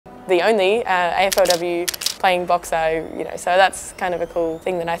the only AFLW-playing boxer, so that's kind of a cool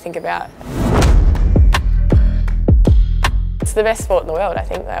thing that I think about. It's the best sport in the world, I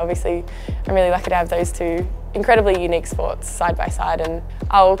think. Obviously, I'm really lucky to have those two incredibly unique sports side by side, and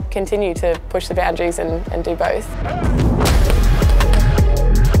I'll continue to push the boundaries and do both.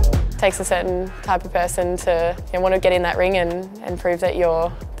 It takes a certain type of person to want to get in that ring and prove that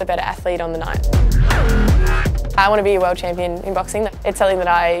you're the better athlete on the night. I want to be a world champion in boxing. It's something that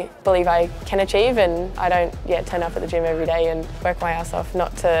I believe I can achieve, and I don't turn up at the gym every day and work my ass off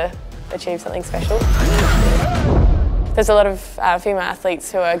not to achieve something special. There's a lot of female athletes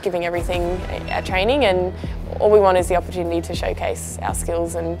who are giving everything at training, and all we want is the opportunity to showcase our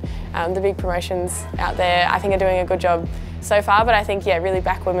skills, and the big promotions out there I think are doing a good job so far, but I think really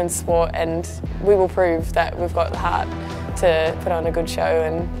back women's sport, and we will prove that we've got the heart to put on a good show,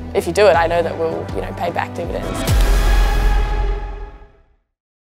 and if you do it I know that we'll pay back dividends.